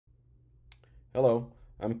Hello,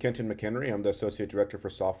 I'm Kenton McHenry. I'm the Associate Director for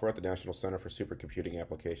Software at the National Center for Supercomputing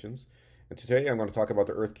Applications. And today I'm going to talk about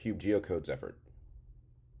the EarthCube GeoCODES effort.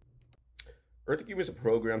 EarthCube is a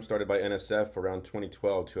program started by NSF around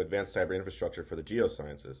 2012 to advance cyber infrastructure for the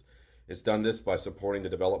geosciences. It's done this by supporting the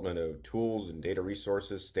development of tools and data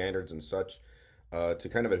resources, standards, and such to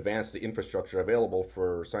kind of advance the infrastructure available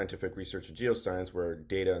for scientific research in geoscience, where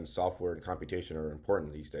data and software and computation are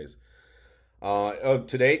important these days.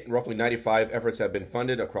 To date, roughly 95 efforts have been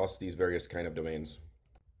funded across these various kind of domains.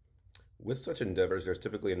 With such endeavors, there's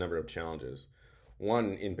typically a number of challenges.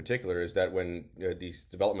 One in particular is that when these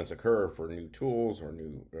developments occur for new tools or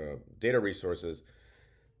new data resources,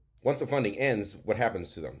 once the funding ends, what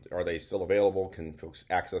happens to them? Are they still available? Can folks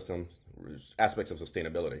access them? Aspects of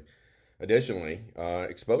sustainability. Additionally,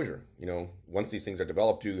 exposure. Once these things are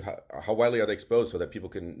developed, how widely are they exposed so that people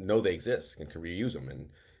can know they exist and can reuse them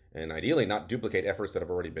and ideally not duplicate efforts that have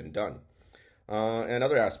already been done. And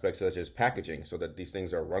other aspects such as packaging so that these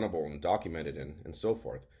things are runnable and documented and so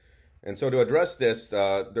forth. And so to address this,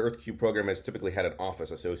 the EarthCube program has typically had an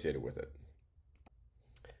office associated with it.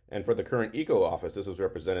 And for the current ECO office, this was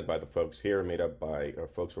represented by the folks here, made up by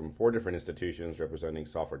folks from 4 different institutions representing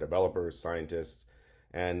software developers, scientists,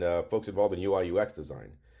 and folks involved in UI UX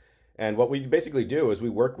design. And what we basically do is we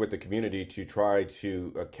work with the community to try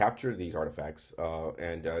to capture these artifacts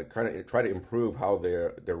and kind of try to improve how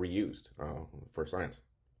they're reused for science.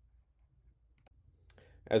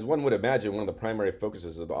 As one would imagine, one of the primary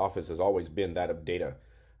focuses of the office has always been that of data,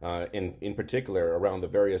 in particular around the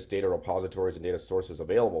various data repositories and data sources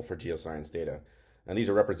available for geoscience data. And these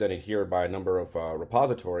are represented here by a number of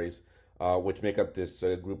repositories which make up this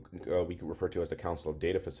group we could refer to as the Council of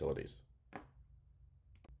Data Facilities.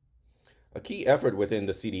 A key effort within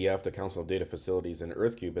the CDF, the Council of Data Facilities, and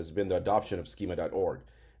EarthCube has been the adoption of schema.org.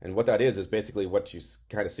 And what that is basically what you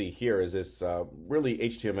kind of see here is this really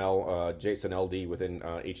HTML, JSON LD within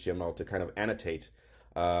HTML to kind of annotate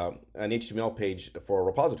an HTML page for a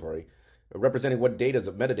repository representing what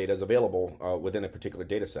metadata is available within a particular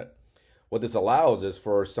data set. What this allows is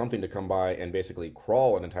for something to come by and basically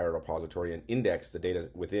crawl an entire repository and index the data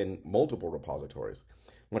within multiple repositories,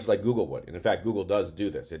 much like Google would. And in fact, Google does do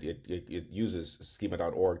this. It uses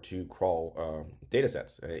schema.org to crawl data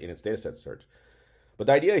sets in its data set search. But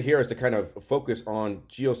the idea here is to kind of focus on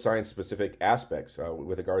geoscience specific aspects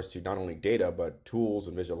with regards to not only data, but tools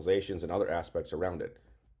and visualizations and other aspects around it.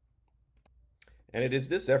 And it is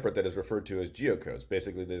this effort that is referred to as GeoCODES,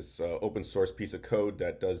 basically this open source piece of code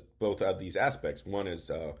that does both of these aspects. One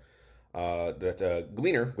is that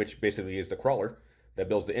Gleaner, which basically is the crawler that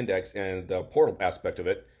builds the index, and the portal aspect of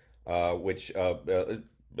it, which is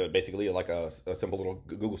basically like a simple little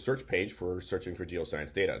Google search page for searching for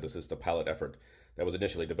geoscience data. This is the pilot effort that was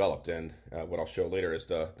initially developed, and what I'll show later is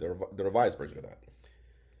the revised version of that.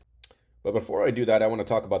 But before I do that, I want to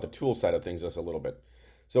talk about the tool side of things just a little bit.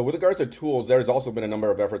 So with regards to tools, there's also been a number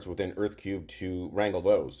of efforts within EarthCube to wrangle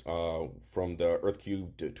those, from the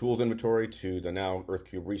EarthCube tools inventory to the now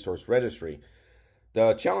EarthCube resource registry.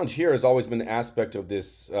 The challenge here has always been the aspect of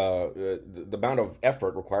this, the amount of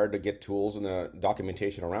effort required to get tools and the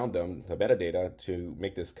documentation around them, the metadata, to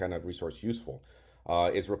make this kind of resource useful.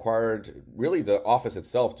 It's required really the office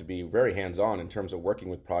itself to be very hands-on in terms of working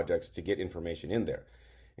with projects to get information in there.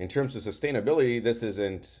 In terms of sustainability, this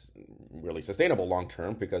isn't really sustainable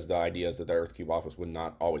long-term because the idea is that the EarthCube office would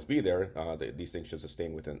not always be there. These things should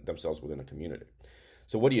sustain themselves within a community.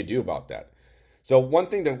 So what do you do about that? So one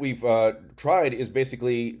thing that we've tried is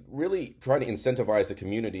basically really trying to incentivize the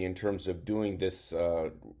community in terms of doing this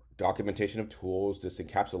documentation of tools, this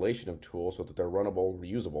encapsulation of tools so that they're runnable,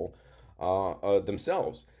 reusable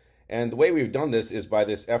themselves. And the way we've done this is by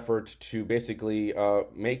this effort to basically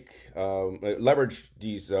leverage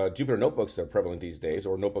these Jupyter notebooks that are prevalent these days,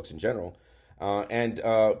 or notebooks in general, and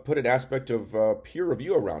put an aspect of peer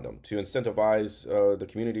review around them to incentivize the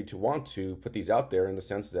community to want to put these out there, in the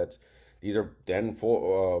sense that these are then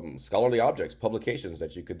full scholarly objects, publications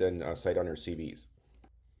that you could then cite on your CVs.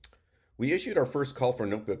 We issued our first call for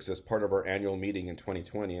notebooks as part of our annual meeting in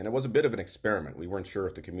 2020, and it was a bit of an experiment. We weren't sure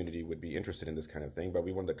if the community would be interested in this kind of thing, but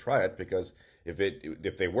we wanted to try it because if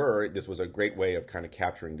they were, this was a great way of kind of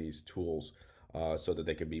capturing these tools so that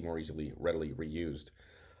they could be more readily reused.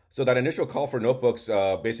 So that initial call for notebooks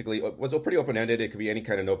basically was pretty open-ended. It could be any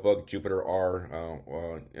kind of notebook, Jupyter,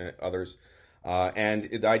 R, others. And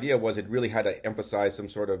the idea was it really had to emphasize some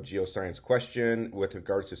sort of geoscience question with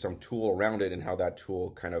regards to some tool around it and how that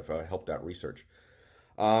tool kind of helped that research.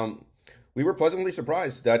 We were pleasantly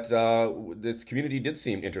surprised that this community did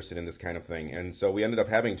seem interested in this kind of thing. And so we ended up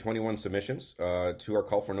having 21 submissions to our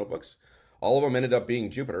call for notebooks. All of them ended up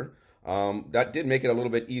being Jupyter. That did make it a little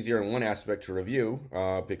bit easier in one aspect to review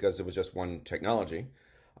because it was just one technology.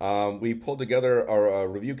 We pulled together a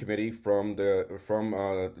review committee from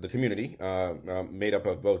the community, made up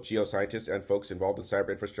of both geoscientists and folks involved in cyber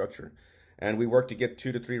infrastructure, and we worked to get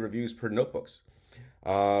 2 to 3 reviews per notebooks.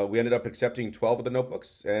 We ended up accepting 12 of the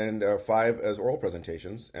notebooks and 5 as oral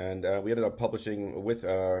presentations, and we ended up publishing with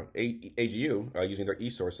AGU using their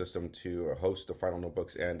eSource system to host the final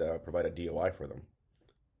notebooks and provide a DOI for them.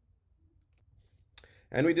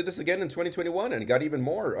 And we did this again in 2021 and got even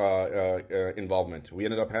more involvement. We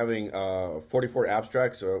ended up having 44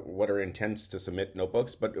 abstracts, what are intents to submit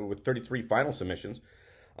notebooks, but with 33 final submissions.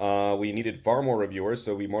 We needed far more reviewers,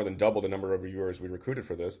 so we more than doubled the number of reviewers we recruited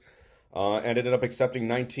for this. And ended up accepting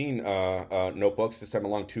 19 notebooks, this time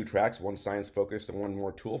along 2 tracks, one science-focused and one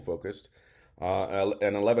more tool-focused,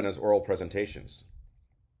 and 11 as oral presentations.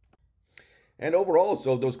 And overall,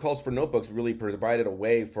 so those calls for notebooks really provided a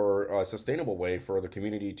way for a sustainable way for the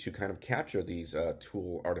community to kind of capture these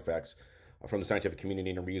tool artifacts from the scientific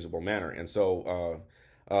community in a reusable manner. And so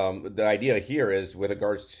the idea here is with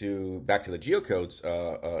regards to back to the geocodes,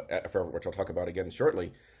 which I'll talk about again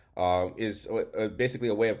shortly, is basically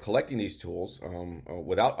a way of collecting these tools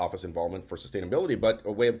without office involvement for sustainability, but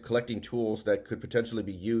a way of collecting tools that could potentially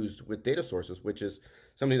be used with data sources, which is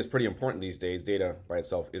something that's pretty important these days. Data by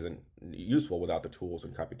itself isn't useful without the tools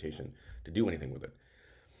and computation to do anything with it.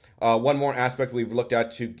 One more aspect we've looked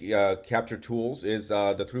at to capture tools is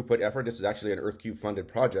the throughput effort. This is actually an EarthCube funded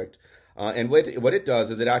project. And what it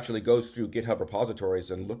does is it actually goes through GitHub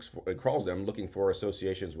repositories and crawls them looking for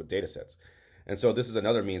associations with data sets. And so this is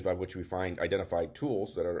another means by which we find identified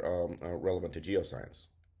tools that are relevant to geoscience.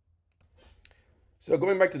 So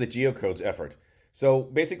going back to the GeoCODES effort. So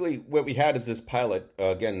basically what we had is this pilot,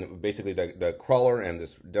 again, basically the crawler and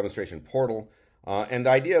this demonstration portal. And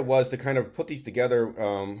the idea was to kind of put these together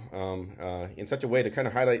in such a way to kind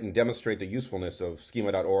of highlight and demonstrate the usefulness of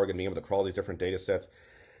schema.org and being able to crawl these different data sets.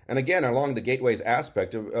 And again, along the gateways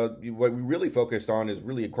aspect, what we really focused on is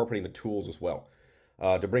really incorporating the tools as well.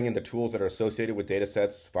 To bring in the tools that are associated with data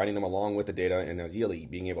sets, finding them along with the data, and ideally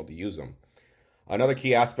being able to use them. Another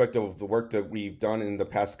key aspect of the work that we've done in the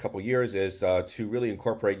past couple years is to really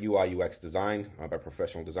incorporate UI UX design by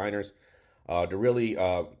professional designers to really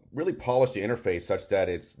polish the interface such that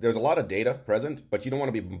there's a lot of data present, but you don't want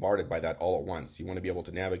to be bombarded by that all at once. You want to be able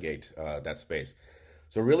to navigate that space.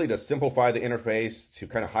 So really to simplify the interface, to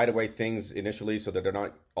kind of hide away things initially so that they're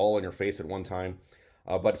not all in your face at one time.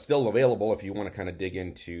 But still available if you want to kind of dig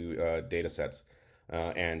into data sets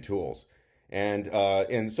and tools. And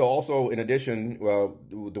so also in addition,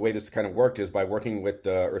 the way this kind of worked is by working with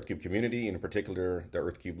the EarthCube community, in particular the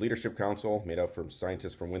EarthCube Leadership Council, made up from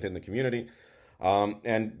scientists from within the community,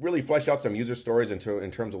 and really flesh out some user stories in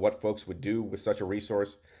terms of what folks would do with such a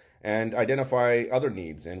resource and identify other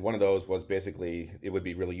needs. And one of those was basically it would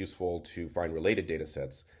be really useful to find related data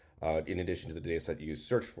sets in addition to the data set you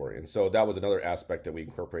search for. And so that was another aspect that we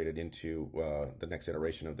incorporated into the next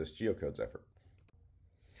iteration of this GeoCODES effort.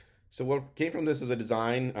 So what came from this is a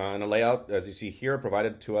design and a layout, as you see here,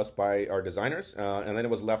 provided to us by our designers, and then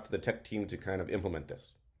it was left to the tech team to kind of implement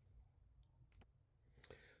this.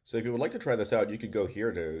 So if you would like to try this out, you could go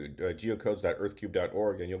here to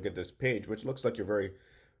geocodes.earthcube.org and you'll get this page, which looks like your very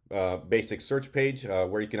basic search page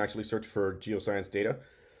where you can actually search for geoscience data.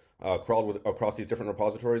 Crawled across these different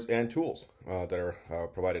repositories and tools that are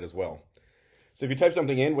provided as well. So if you type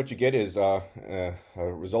something in, what you get is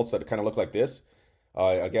results that kind of look like this.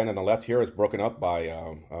 Again, on the left here is broken up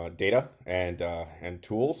by data and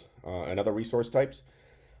tools and other resource types.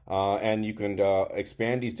 And you can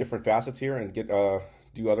expand these different facets here and get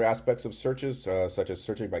do other aspects of searches, such as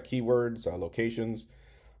searching by keywords, locations,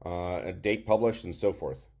 date published, and so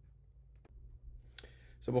forth.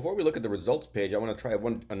 So before we look at the results page, I want to try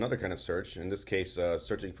another kind of search, in this case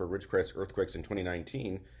searching for ridge-crest earthquakes in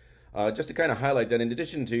 2019, just to kind of highlight that in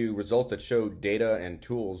addition to results that show data and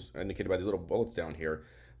tools indicated by these little bullets down here,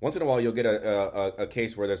 once in a while you'll get a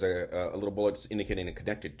case where there's a little bullet indicating a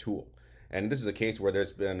connected tool. And this is a case where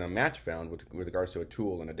there's been a match found with regards to a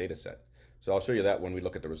tool and a data set. So I'll show you that when we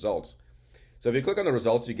look at the results. So if you click on the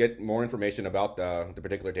results, you get more information about the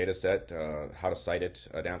particular data set, how to cite it,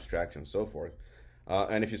 an abstract, and so forth.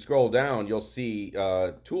 And if you scroll down, you'll see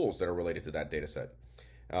tools that are related to that data set.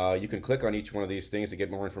 You can click on each one of these things to get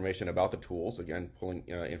more information about the tools. Again, pulling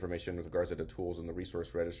information with regards to the tools in the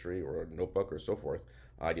resource registry or a notebook or so forth,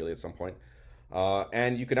 ideally at some point.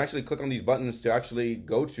 And you can actually click on these buttons to actually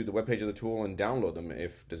go to the webpage of the tool and download them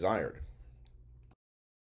if desired.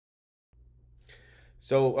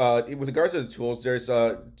 So with regards to the tools, there's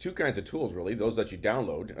two kinds of tools really: those that you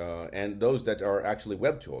download and those that are actually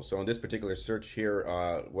web tools. So in this particular search here,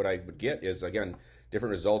 what I would get is again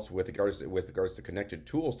different results with regards to connected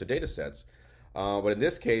tools to data sets. But in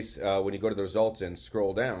this case, when you go to the results and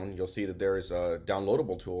scroll down, you'll see that there's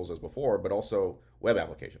downloadable tools as before, but also web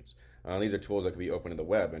applications. These are tools that can be opened in the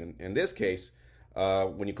web. And in this case,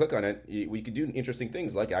 when you click on it, we can do interesting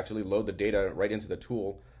things like actually load the data right into the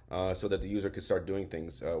tool so that the user could start doing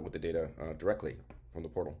things with the data directly from the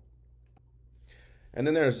portal. And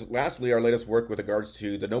then there's lastly our latest work with regards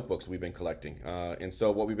to the notebooks we've been collecting. And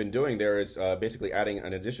so what we've been doing there is basically adding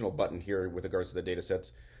an additional button here with regards to the data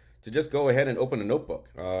sets to just go ahead and open a notebook.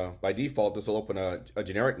 By default, this will open a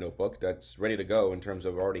generic notebook that's ready to go in terms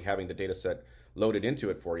of already having the data set loaded into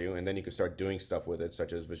it for you, and then you can start doing stuff with it,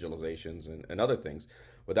 such as visualizations and other things.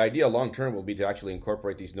 But the idea long term will be to actually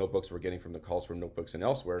incorporate these notebooks we're getting from the calls from notebooks and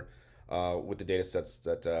elsewhere with the data sets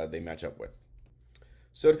that they match up with.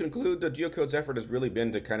 So to conclude, the GeoCODES effort has really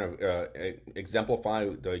been to kind of exemplify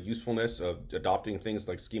the usefulness of adopting things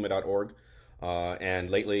like schema.org and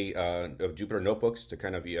lately of Jupyter Notebooks to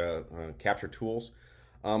kind of capture tools.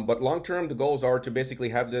 But long term, the goals are to basically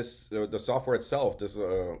have this, the software itself, this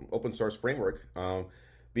open source framework,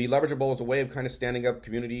 be leverageable as a way of kind of standing up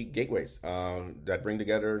community gateways that bring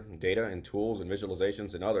together data and tools and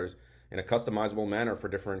visualizations and others in a customizable manner for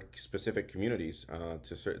different specific communities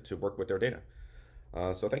to work with their data.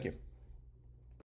 So thank you.